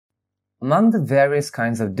Among the various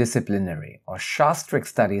kinds of disciplinary or shastric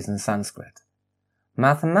studies in Sanskrit,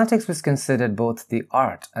 mathematics was considered both the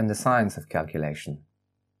art and the science of calculation.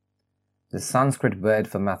 The Sanskrit word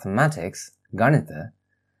for mathematics, ganita,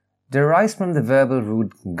 derives from the verbal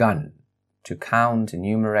root gan, to count,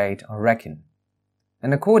 enumerate, or reckon,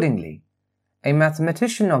 and accordingly, a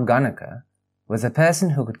mathematician or ganaka was a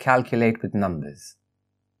person who could calculate with numbers.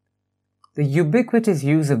 The ubiquitous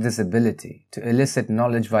use of this ability to elicit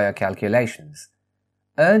knowledge via calculations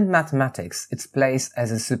earned mathematics its place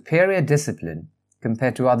as a superior discipline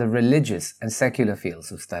compared to other religious and secular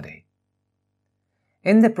fields of study.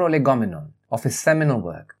 In the Prolegomenon of his seminal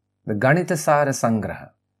work, the Ganitasara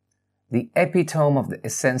Sangraha, the epitome of the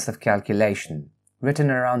essence of calculation, written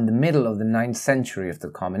around the middle of the 9th century of the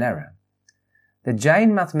Common Era, the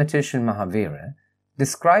Jain mathematician Mahavira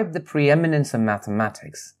described the preeminence of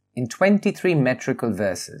mathematics in 23 metrical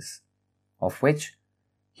verses, of which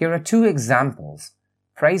here are 2 examples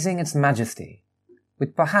praising its majesty,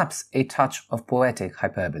 with perhaps a touch of poetic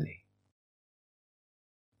hyperbole.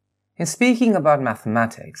 In speaking about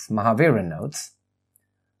mathematics, Mahavira notes,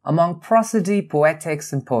 among prosody,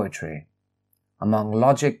 poetics, and poetry, among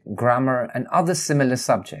logic, grammar, and other similar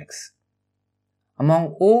subjects, among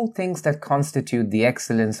all things that constitute the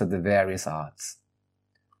excellence of the various arts,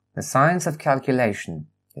 the science of calculation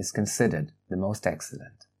is considered the most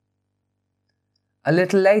excellent. A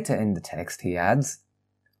little later in the text he adds,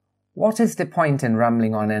 what is the point in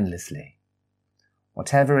rambling on endlessly?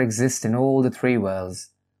 Whatever exists in all the 3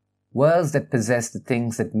 worlds, worlds that possess the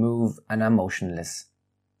things that move and are motionless,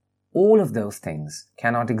 all of those things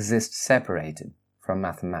cannot exist separated from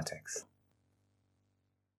mathematics.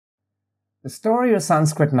 The story of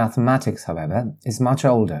Sanskrit mathematics, however, is much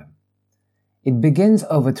older. It begins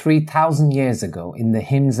over 3,000 years ago in the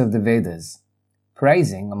hymns of the Vedas,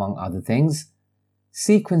 praising, among other things,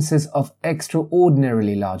 sequences of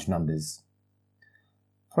extraordinarily large numbers.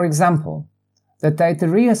 For example, the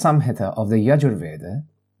Taittiriya Samhita of the Yajurveda,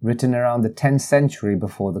 written around the 10th century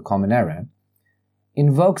before the Common Era,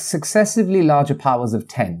 invokes successively larger powers of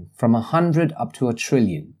 10 from 100 up to 1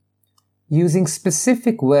 trillion, using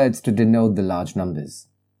specific words to denote the large numbers.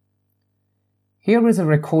 Here is a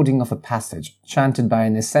recording of a passage chanted by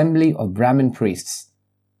an assembly of Brahmin priests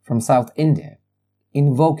from South India,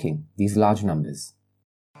 invoking these large numbers.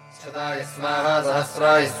 Shadaya Swaha,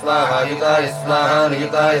 Sahasraya Swaha, Yudaya Swaha,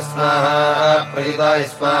 Niyudaya Swaha, Prayudaya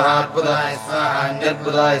Swaha, Budaya Swaha,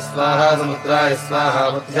 Nirbudaya Swaha, Samudraya Swaha,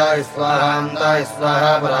 Vatjaya Swaha, Andaya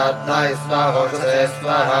Swaha, Paradaya Swaha, Shadaya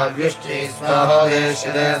Swaha, Vishti Swaha,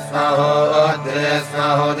 Deshadaya Swaha, Adhiraya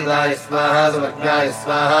Swaha, Didaya Swaha, Samajnaya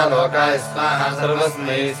Swaha, Lokaya Swaha,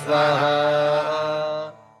 Sarvasmai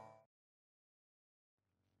Swaha.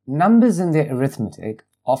 Numbers in their arithmetic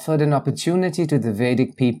offered an opportunity to the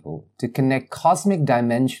Vedic people to connect cosmic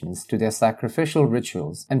dimensions to their sacrificial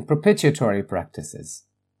rituals and propitiatory practices.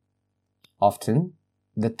 Often,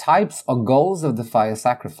 the types or goals of the fire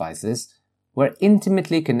sacrifices were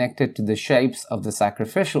intimately connected to the shapes of the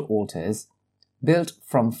sacrificial altars built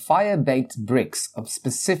from fire-baked bricks of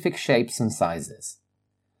specific shapes and sizes.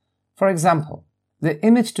 For example, the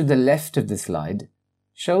image to the left of the slide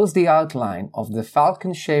shows the outline of the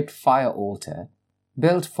falcon-shaped fire altar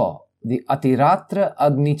built for the Atiratra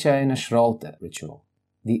Agnichayana Shrauta ritual,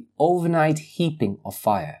 the overnight heaping of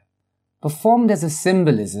fire, performed as a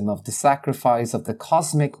symbolism of the sacrifice of the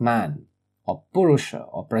cosmic man, or Purusha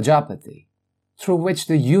or Prajapati, through which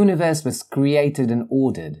the universe was created and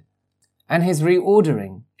ordered, and his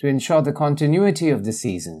reordering to ensure the continuity of the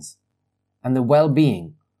seasons and the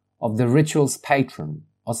well-being of the ritual's patron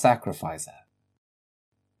or sacrificer.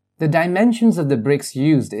 The dimensions of the bricks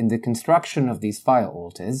used in the construction of these fire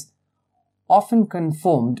altars often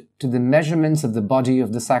conformed to the measurements of the body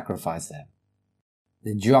of the sacrificer.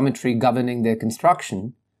 The geometry governing their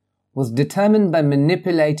construction was determined by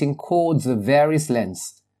manipulating cords of various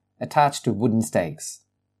lengths attached to wooden stakes.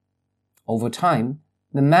 Over time,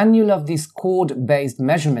 the manual of these cord-based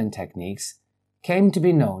measurement techniques came to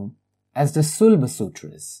be known as the Sulba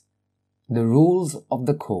Sutras, the rules of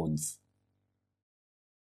the cords.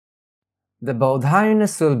 The Bodhayana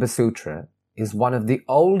Sulba Sutra is one of the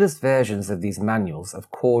oldest versions of these manuals of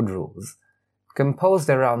cord rules, composed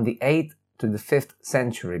around the 8th to the 5th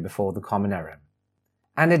century before the Common Era,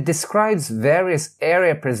 and it describes various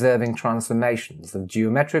area-preserving transformations of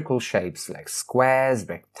geometrical shapes like squares,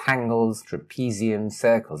 rectangles, trapeziums,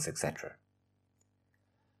 circles, etc.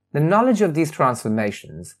 The knowledge of these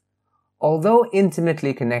transformations, although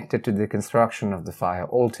intimately connected to the construction of the fire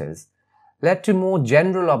altars, led to more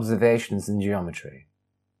general observations in geometry.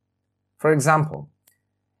 For example,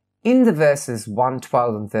 In the verses 1,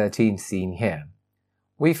 12 and 13 seen here,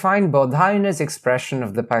 we find Bodhayana's expression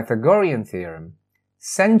of the Pythagorean theorem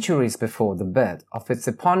centuries before the birth of its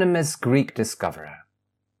eponymous Greek discoverer.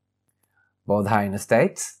 Bodhayana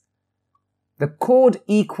states, "The chord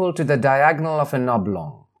equal to the diagonal of an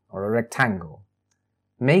oblong, or a rectangle,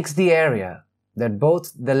 makes the area that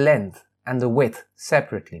both the length and the width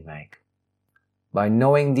separately make. By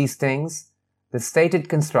knowing these things, the stated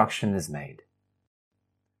construction is made."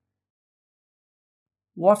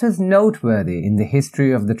 What is noteworthy in the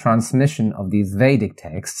history of the transmission of these Vedic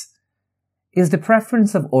texts is the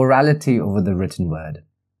preference of orality over the written word.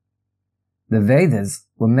 The Vedas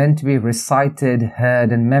were meant to be recited,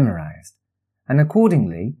 heard and memorized, and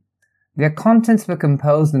accordingly, their contents were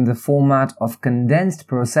composed in the format of condensed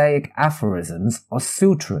prosaic aphorisms or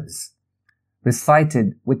sutras,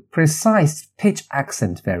 recited with precise pitch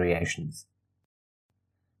accent variations.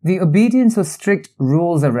 The obedience of strict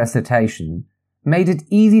rules of recitation made it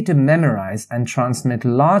easy to memorize and transmit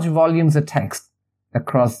large volumes of text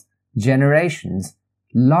across generations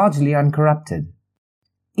largely uncorrupted,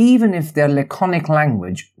 even if their laconic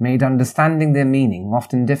language made understanding their meaning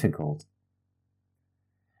often difficult.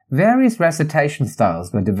 Various recitation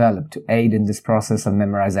styles were developed to aid in this process of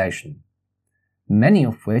memorization, many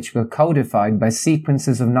of which were codified by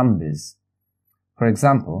sequences of numbers. For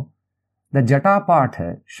example, the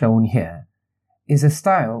Jatapatha shown here is a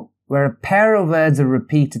style where a pair of words are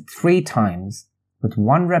repeated 3 times, with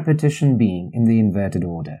one repetition being in the inverted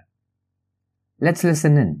order. Let's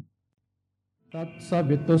listen in. Tat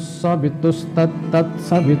savitus savitus tat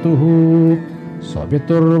savituhu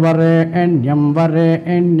savitur vare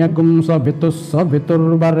enyagum savitus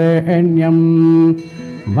savitur vare enyam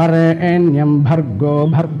bhargo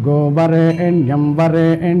vare enyam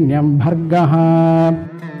bhargaha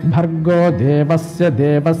Bhargo devasya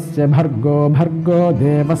bhargo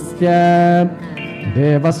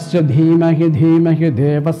devasya dhimahi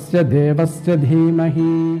devasya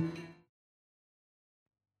dhimahi.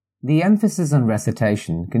 The emphasis on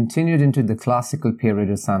recitation continued into the classical period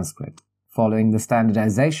of Sanskrit, following the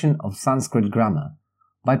standardization of Sanskrit grammar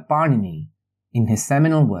by Panini in his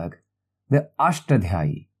seminal work, the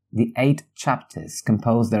Ashtadhyayi, the 8 chapters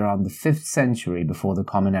composed around the 5th century before the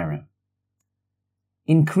Common Era.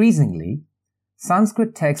 Increasingly,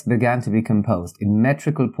 Sanskrit texts began to be composed in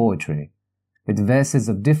metrical poetry, with verses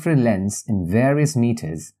of different lengths in various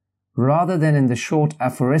meters, rather than in the short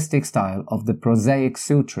aphoristic style of the prosaic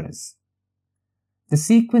sutras. The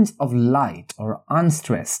sequence of light or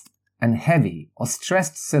unstressed and heavy or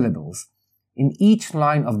stressed syllables in each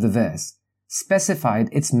line of the verse specified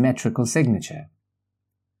its metrical signature.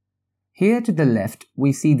 Here to the left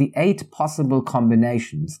we see the 8 possible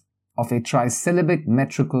combinations of a trisyllabic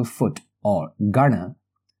metrical foot or gana,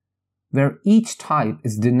 where each type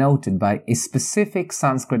is denoted by a specific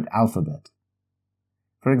Sanskrit alphabet.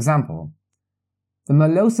 For example, the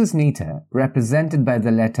Molossus meter, represented by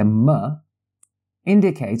the letter M,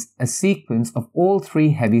 indicates a sequence of all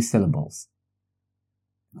 3 heavy syllables.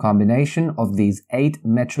 The combination of these 8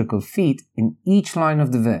 metrical feet in each line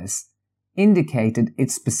of the verse indicated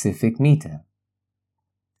its specific meter.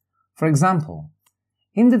 For example,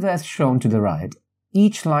 in the verse shown to the right,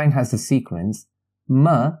 each line has the sequence M,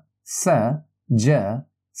 S, J,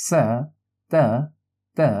 S, T,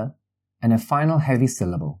 and a final heavy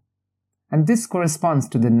syllable. And this corresponds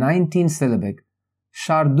to the 19-syllabic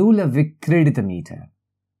Shardula Vikridita meter,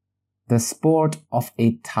 the sport of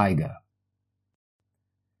a tiger.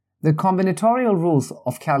 The combinatorial rules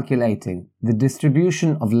of calculating the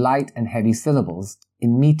distribution of light and heavy syllables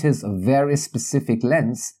in meters of various specific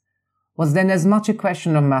lengths was then as much a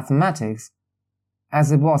question of mathematics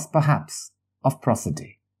as it was, perhaps, of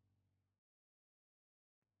prosody.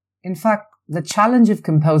 In fact, the challenge of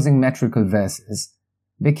composing metrical verses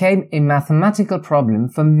became a mathematical problem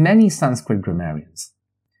for many Sanskrit grammarians.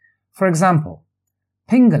 For example,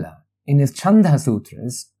 Pingala, in his Chanda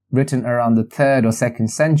Sutras, written around the 3rd or 2nd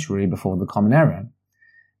century before the Common Era,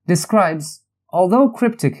 describes, although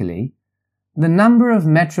cryptically, the number of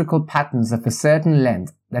metrical patterns of a certain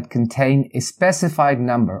length that contain a specified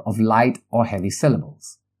number of light or heavy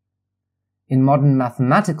syllables. In modern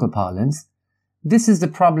mathematical parlance, this is the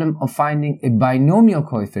problem of finding a binomial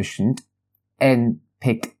coefficient, n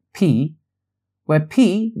pic p, where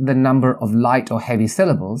p, the number of light or heavy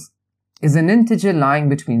syllables, is an integer lying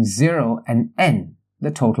between 0 and n,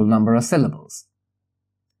 the total number of syllables.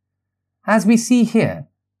 As we see here,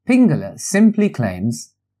 Pingala simply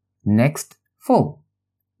claims next full,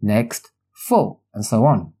 and so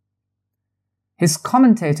on. His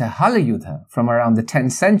commentator Halayudha, from around the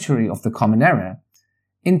 10th century of the Common Era,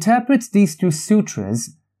 interprets these 2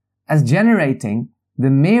 sutras as generating the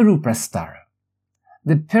Meru Prastara,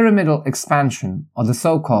 the pyramidal expansion or the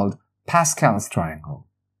so-called Pascal's triangle.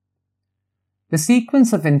 The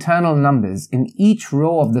sequence of internal numbers in each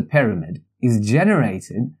row of the pyramid is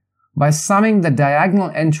generated by summing the diagonal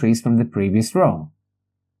entries from the previous row.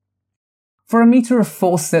 For a meter of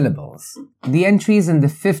 4 syllables, the entries in the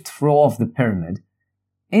 5th row of the pyramid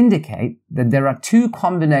indicate that there are 2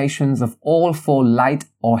 combinations of all 4 light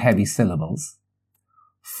or heavy syllables,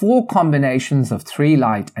 4 combinations of 3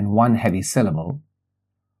 light and 1 heavy syllable,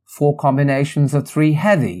 4 combinations of 3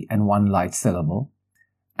 heavy and 1 light syllable,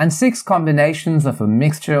 and 6 combinations of a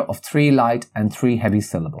mixture of 3 light and 3 heavy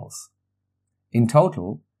syllables. In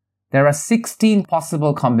total, there are 16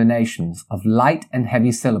 possible combinations of light and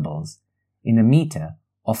heavy syllables in a meter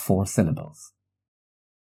of 4 syllables.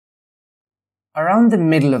 Around the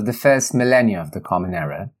middle of the first millennia of the Common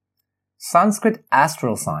Era, Sanskrit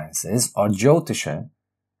astral sciences, or Jyotisha,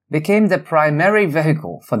 became the primary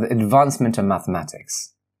vehicle for the advancement of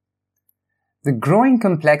mathematics. The growing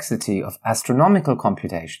complexity of astronomical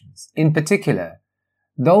computations, in particular,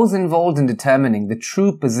 those involved in determining the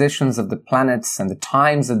true positions of the planets and the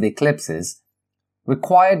times of the eclipses,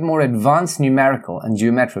 required more advanced numerical and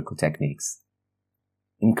geometrical techniques.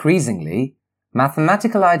 Increasingly,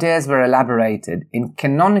 mathematical ideas were elaborated in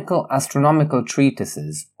canonical astronomical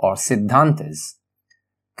treatises, or siddhantas,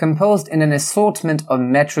 composed in an assortment of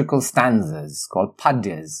metrical stanzas called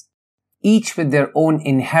padyas, each with their own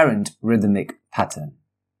inherent rhythmic pattern.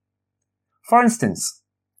 For instance,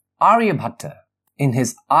 Aryabhatta, in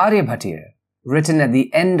his Aryabhatiya, written at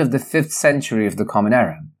the end of the 5th century of the Common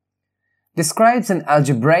Era, describes an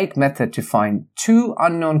algebraic method to find 2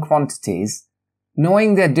 unknown quantities,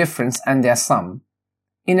 knowing their difference and their sum,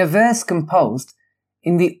 in a verse composed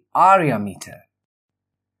in the Arya meter.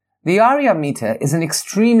 The Arya meter is an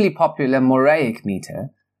extremely popular Moraic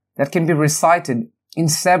meter that can be recited in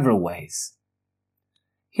several ways.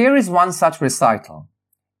 Here is one such recital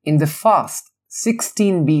in the fast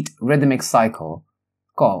 16-beat rhythmic cycle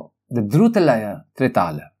called the Dhrutalaya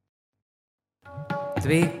Tritala.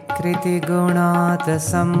 Tvikriti gunat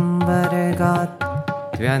samvargat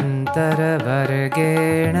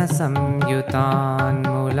Tvyantaravargena samyutan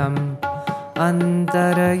mulam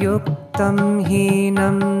Antarayuktam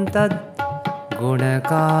hinam tad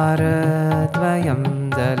Gunakara dvayam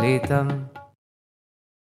dalitam.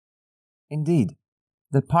 Indeed,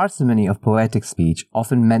 the parsimony of poetic speech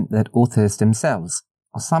often meant that authors themselves,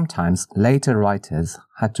 or sometimes later writers,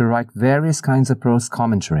 had to write various kinds of prose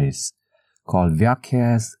commentaries, called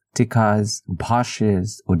vyakhyas, tikas,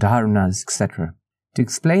 bhashyas, udaharanas, etc., to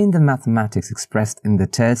explain the mathematics expressed in the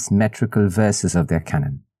terse metrical verses of their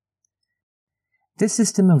canon. This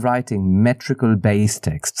system of writing metrical base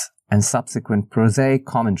texts and subsequent prosaic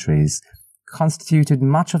commentaries constituted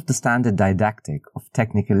much of the standard didactic of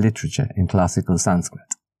technical literature in classical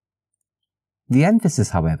Sanskrit. The emphasis,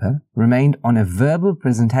 however, remained on a verbal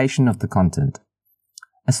presentation of the content,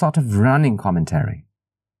 a sort of running commentary.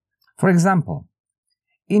 For example,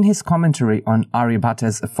 in his commentary on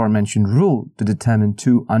Aryabhatta's aforementioned rule to determine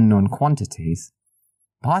 2 unknown quantities,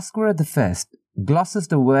 Bhaskara I glosses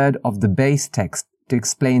the word of the base text to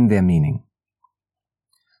explain their meaning.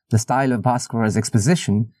 The style of Bhaskara's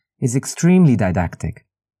exposition is extremely didactic.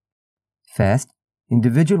 First,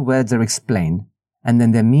 individual words are explained, and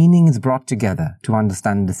then their meaning is brought together to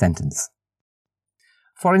understand the sentence.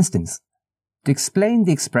 For instance, to explain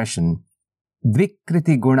the expression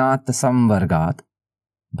Dvikriti gunat samvargat,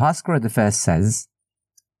 Bhaskara I says,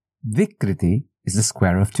 Dvikriti is the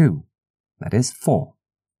square of 2, that is 4.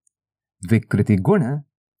 Dvikriti guna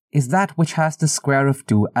is that which has the square of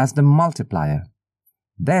 2 as the multiplier.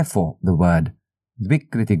 Therefore, the word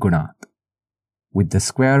Dvikriti gunat, with the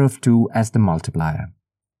square of 2 as the multiplier.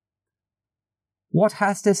 What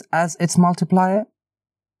has this as its multiplier?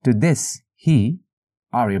 To this, he,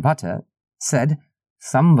 Aryabhatta, said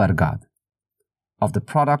samvargat, of the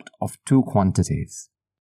product of 2 quantities.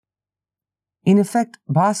 In effect,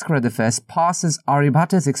 Bhaskara I passes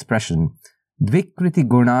Aryabhatta's expression Dvikriti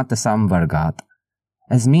gunata samvargat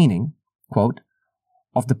as meaning, quote,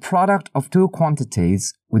 of the product of 2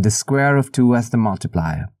 quantities with the square of 2 as the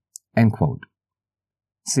multiplier, end quote.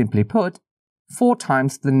 Simply put, 4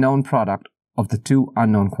 times the known product of the 2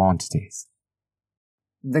 unknown quantities.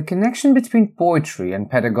 The connection between poetry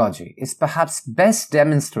and pedagogy is perhaps best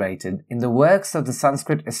demonstrated in the works of the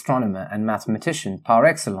Sanskrit astronomer and mathematician par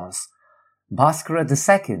excellence, Bhaskara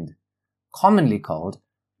II, commonly called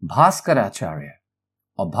Bhaskaracharya,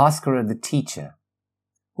 or Bhaskara the teacher,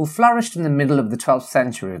 who flourished in the middle of the 12th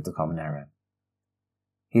century of the Common Era.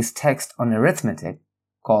 His text on arithmetic,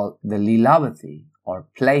 called the Lilavati or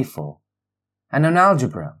playful, and on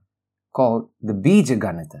algebra, called the Bija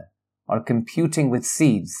Ganita, or computing with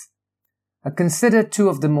seeds, are considered two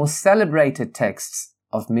of the most celebrated texts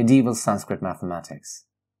of medieval Sanskrit mathematics.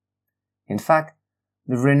 In fact,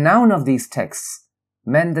 the renown of these texts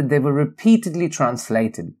meant that they were repeatedly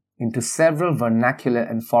translated into several vernacular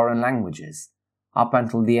and foreign languages up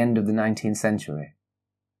until the end of the 19th century.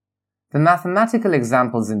 The mathematical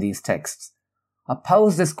examples in these texts are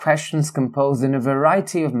posed as questions composed in a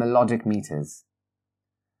variety of melodic meters.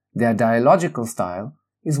 Their dialogical style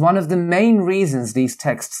is one of the main reasons these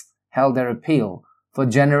texts held their appeal for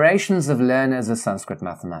generations of learners of Sanskrit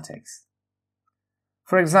mathematics.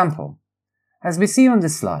 For example, as we see on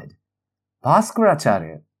this slide,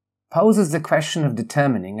 Bhaskaracharya poses the question of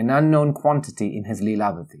determining an unknown quantity in his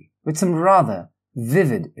Leelavati with some rather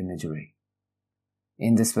vivid imagery.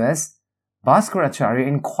 In this verse, Bhaskaracharya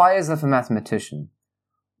inquires of a mathematician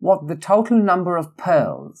what the total number of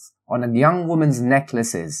pearls on a young woman's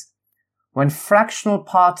necklace is when fractional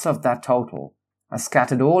parts of that total are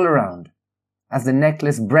scattered all around as the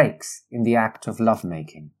necklace breaks in the act of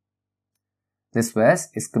lovemaking. This verse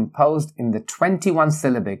is composed in the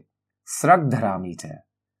 21-syllabic Sragdhara meter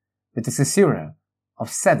with a caesura of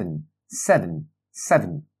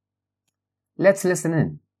 7-7-7. Let's listen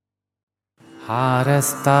in.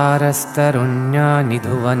 हारस्तारस्तरुण्या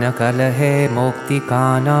निधुवनकलहे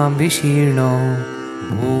मौक्तिकानां विशीर्णो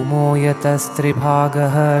भूमो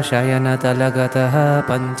यतस्त्रिभागः शयनतलगतः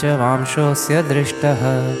पञ्चवांशोऽस्य दृष्टः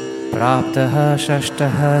प्राप्तः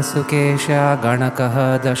षष्ठः सुकेशा गणकः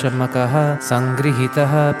दशमकः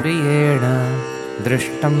सङ्गृहीतः प्रियेण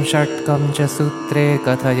दृष्टं षट्कं च सूत्रे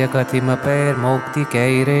कथय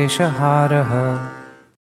कतिमपैर्मौक्तिकैरेष हारः.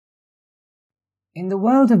 In the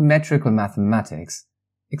world of metrical mathematics,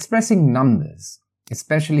 expressing numbers,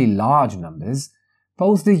 especially large numbers,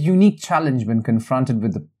 posed a unique challenge when confronted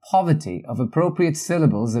with the poverty of appropriate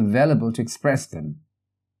syllables available to express them.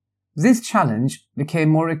 This challenge became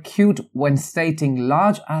more acute when stating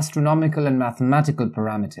large astronomical and mathematical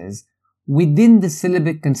parameters within the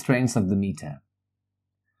syllabic constraints of the meter.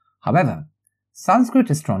 However, Sanskrit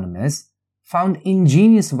astronomers found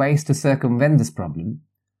ingenious ways to circumvent this problem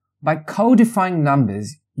by codifying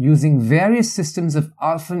numbers using various systems of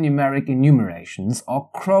alphanumeric enumerations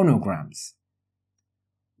or chronograms.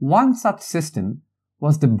 One such system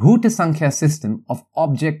was the Bhuta Sankhya system of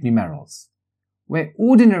object numerals, where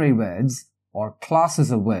ordinary words or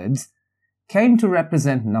classes of words came to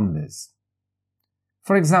represent numbers.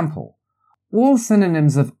 For example, all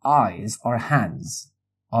synonyms of eyes or hands,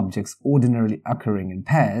 objects ordinarily occurring in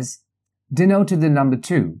pairs, denoted the number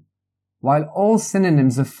 2, while all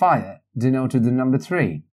synonyms of fire denoted the number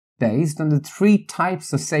 3, based on the 3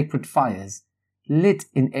 types of sacred fires lit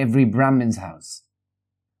in every Brahmin's house.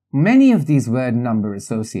 Many of these word-number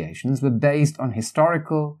associations were based on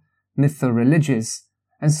historical, mytho-religious,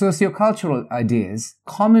 and sociocultural ideas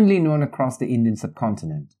commonly known across the Indian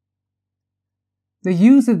subcontinent. The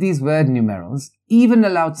use of these word numerals even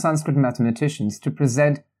allowed Sanskrit mathematicians to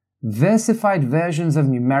present versified versions of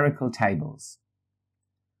numerical tables.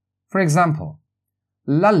 For example,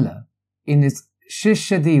 Lalla, in his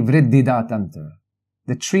Shishadi Vriddhida Tantra,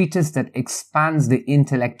 the treatise that expands the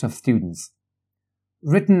intellect of students,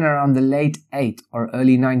 written around the late 8th or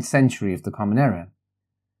early 9th century of the Common Era,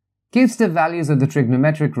 gives the values of the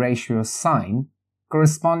trigonometric ratio sine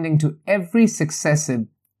corresponding to every successive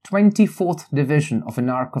 24th division of an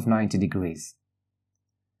arc of 90 degrees.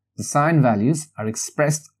 The sine values are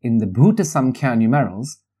expressed in the Bhuta Samkhya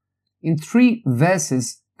numerals in 3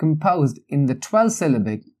 verses composed in the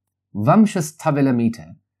 12-syllabic Vamshasthavila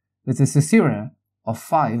meter with a caesura of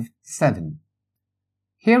 5-7.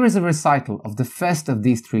 Here is a recital of the first of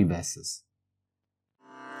these 3 verses.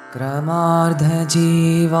 क्रमार्ध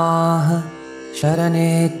जीवाः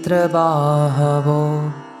शरनेत्र बाहवो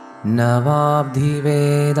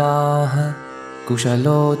नवाब्धिवेदाः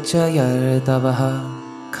कुशलोच्चयर्तवः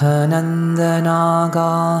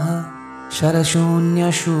खनन्दनागाः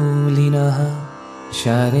शरशून्यशूलिनः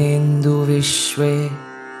शरेन्दुविश्वे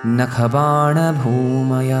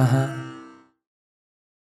नखबाणभूमयः.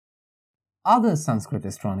 Other Sanskrit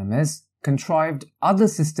astronomers contrived other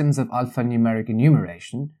systems of alphanumeric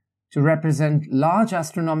enumeration to represent large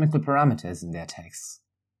astronomical parameters in their texts.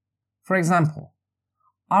 For example,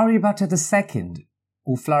 Aryabhata II,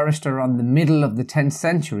 who flourished around the middle of the 10th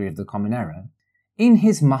century of the Common Era, in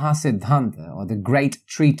his Mahasiddhanta, or the Great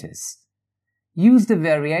Treatise, used a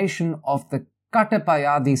variation of the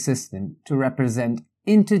Katapayadi system to represent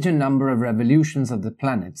integer number of revolutions of the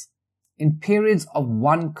planets in periods of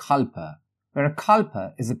 1 kalpa, where a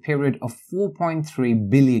kalpa is a period of 4.3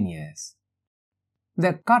 billion years.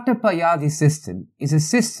 The Katapayadi system is a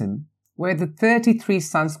system where the 33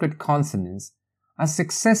 Sanskrit consonants are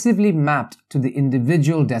successively mapped to the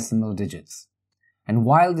individual decimal digits. And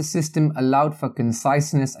while the system allowed for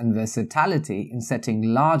conciseness and versatility in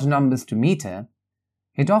setting large numbers to meter,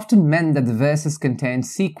 it often meant that the verses contained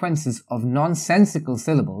sequences of nonsensical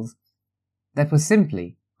syllables that were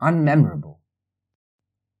simply unmemorable.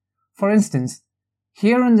 For instance,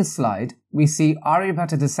 here on the slide, we see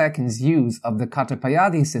Aryabhata II's use of the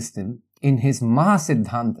Katapayadi system in his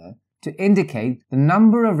Mahasiddhanta to indicate the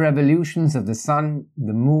number of revolutions of the sun,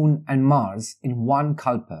 the moon, and Mars in one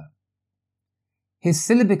kalpa. His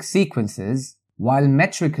syllabic sequences, while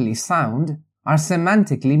metrically sound, are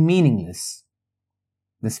semantically meaningless.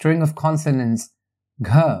 The string of consonants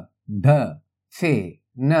gha, da, fe,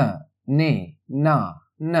 na, ne, na,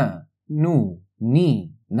 nu,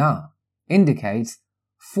 ni, na indicates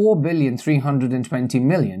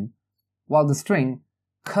 4,320,000,000, while the string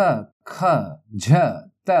k, kh, j,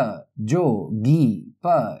 ta, jo, gi,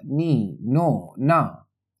 pa, ni, no, na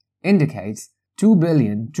indicates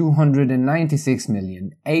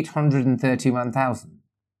 2,296,831,000.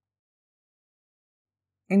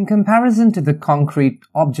 In comparison to the concrete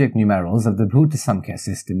object numerals of the Bhuta Samkhya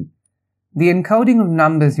system, the encoding of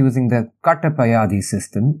numbers using the Katapayadi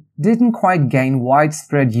system didn't quite gain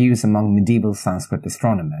widespread use among medieval Sanskrit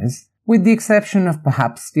astronomers, with the exception of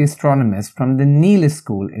perhaps the astronomers from the Nila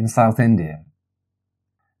school in South India.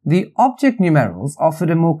 The object numerals offered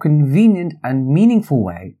a more convenient and meaningful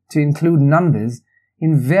way to include numbers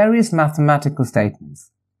in various mathematical statements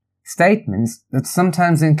that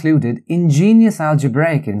sometimes included ingenious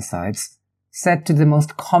algebraic insights set to the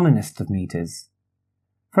most commonest of meters.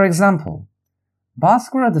 For example,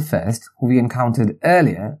 Bhaskara I, who we encountered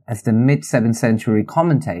earlier as the mid-7th century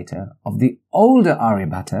commentator of the older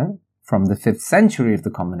Aryabhata from the 5th century of the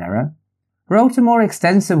Common Era, wrote a more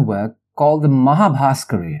extensive work called the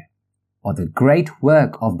Mahabhaskariya, or the Great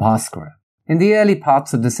Work of Bhaskara, in the early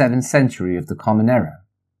parts of the 7th century of the Common Era.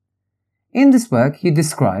 In this work, he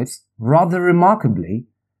describes, rather remarkably,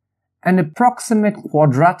 an approximate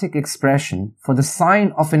quadratic expression for the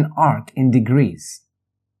sign of an arc in degrees.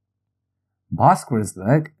 Bhaskara's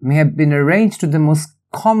work may have been arranged to the most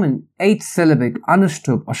common 8-syllabic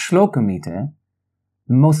Anushtup or Shloka meter,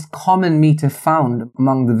 the most common meter found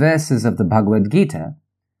among the verses of the Bhagavad Gita,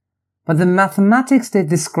 but the mathematics they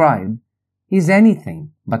describe is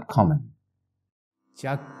anything but common.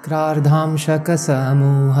 Chakrardham shaka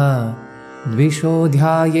samuha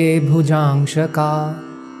dvishodhyaye bhujangshaka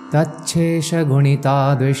tachesha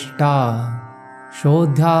gunita dvishta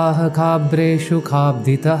shodhyaha khabreshu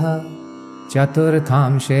khabditah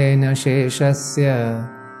chaturthamshena sheshasya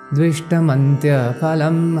dvishtamantya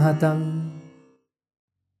phalam hatam.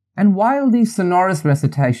 And while these sonorous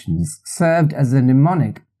recitations served as a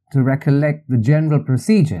mnemonic to recollect the general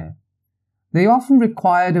procedure, they often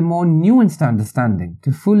required a more nuanced understanding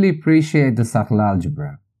to fully appreciate the subtle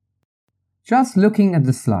algebra. Just looking at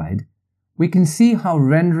the slide, we can see how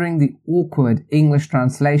rendering the awkward English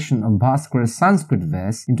translation of Bhaskara's Sanskrit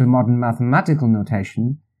verse into modern mathematical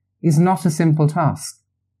notation is not a simple task.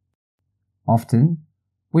 Often,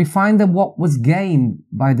 we find that what was gained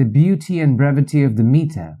by the beauty and brevity of the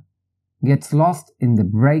meter gets lost in the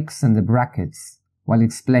breaks and the brackets while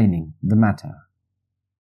explaining the matter.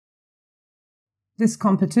 This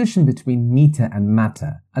competition between meter and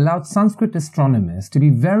matter allowed Sanskrit astronomers to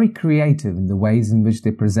be very creative in the ways in which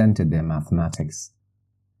they presented their mathematics.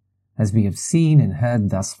 As we have seen and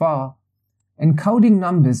heard thus far, encoding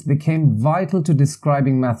numbers became vital to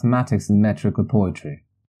describing mathematics in metrical poetry.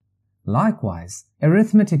 Likewise,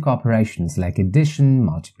 arithmetic operations like addition,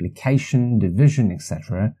 multiplication, division,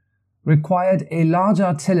 etc. required a large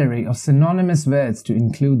artillery of synonymous words to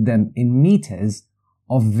include them in meters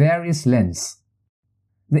of various lengths.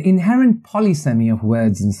 The inherent polysemy of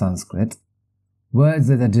words in Sanskrit, words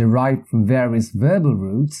that are derived from various verbal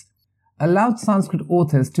roots, allowed Sanskrit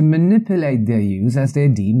authors to manipulate their use as they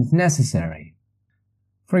deemed necessary.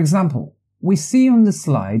 For example, we see on the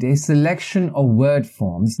slide a selection of word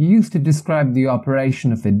forms used to describe the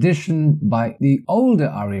operation of addition by the older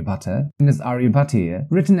Aryabhata, known as Aryabhatiya,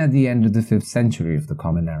 written at the end of the 5th century of the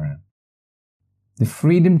Common Era. The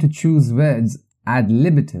freedom to choose words ad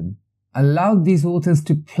libitum allowed these authors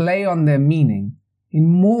to play on their meaning in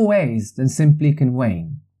more ways than simply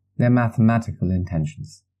conveying their mathematical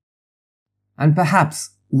intentions. And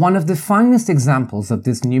perhaps one of the finest examples of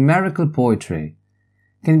this numerical poetry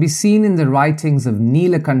can be seen in the writings of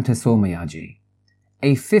Nilakantha Somayaji,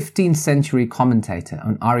 a 15th century commentator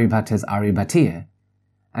on Aryabhata's Aryabhatiya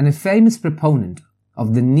and a famous proponent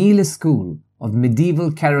of the Nila school of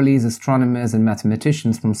medieval Keralese astronomers and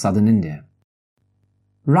mathematicians from southern India.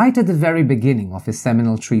 Right at the very beginning of his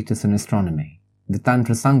seminal treatise on astronomy, the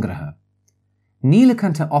Tantra Sangraha,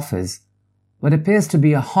 Nilakantha offers what appears to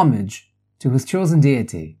be a homage to his chosen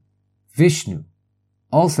deity, Vishnu,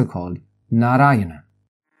 also called Narayana.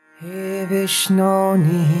 He Vishnu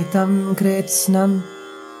nihitam kritsnam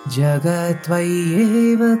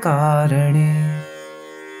jagatvayeva karane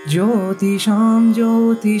jyotisham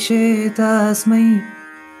jyotishe tasmai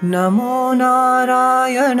namo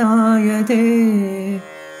narayanayate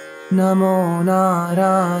namo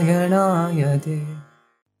narayanayate.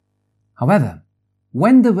 However,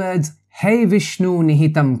 when the words Hey Vishnu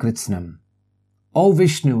Nihitam Kritsnam, O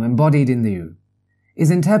Vishnu embodied in you,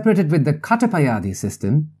 is interpreted with the Katapayadi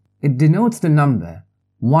system, it denotes the number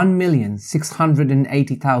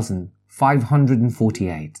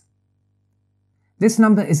 1,680,548. This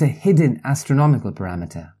number is a hidden astronomical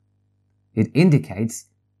parameter. It indicates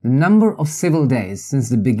the number of civil days since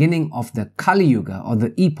the beginning of the Kali Yuga or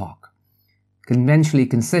the epoch, conventionally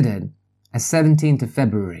considered as 17th of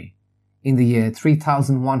February in the year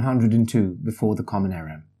 3102 before the Common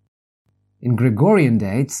Era. In Gregorian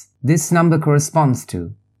dates, this number corresponds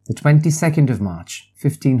to the 22nd of March,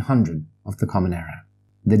 1500 of the Common Era,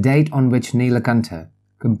 the date on which Nilakantha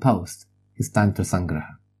composed his Tantra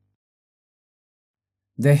Sangraha.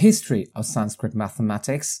 The history of Sanskrit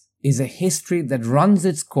mathematics is a history that runs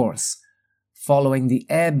its course following the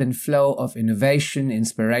ebb and flow of innovation,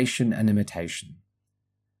 inspiration, and imitation.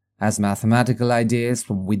 As mathematical ideas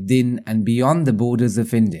from within and beyond the borders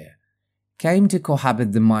of India came to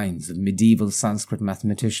cohabit the minds of medieval Sanskrit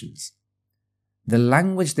mathematicians, the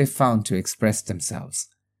language they found to express themselves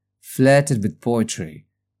flirted with poetry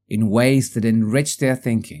in ways that enriched their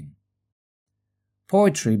thinking.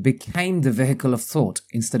 Poetry became the vehicle of thought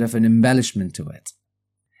instead of an embellishment to it.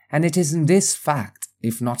 And it is in this fact,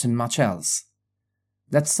 if not in much else,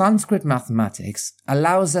 that Sanskrit mathematics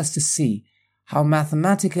allows us to see how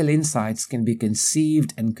mathematical insights can be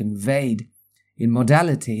conceived and conveyed in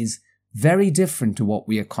modalities very different to what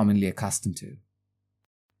we are commonly accustomed to.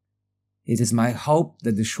 It is my hope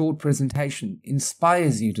that the short presentation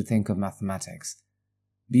inspires you to think of mathematics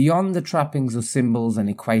beyond the trappings of symbols and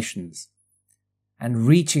equations, and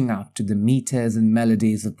reaching out to the meters and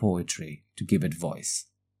melodies of poetry to give it voice.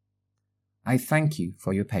 I thank you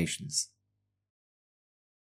for your patience.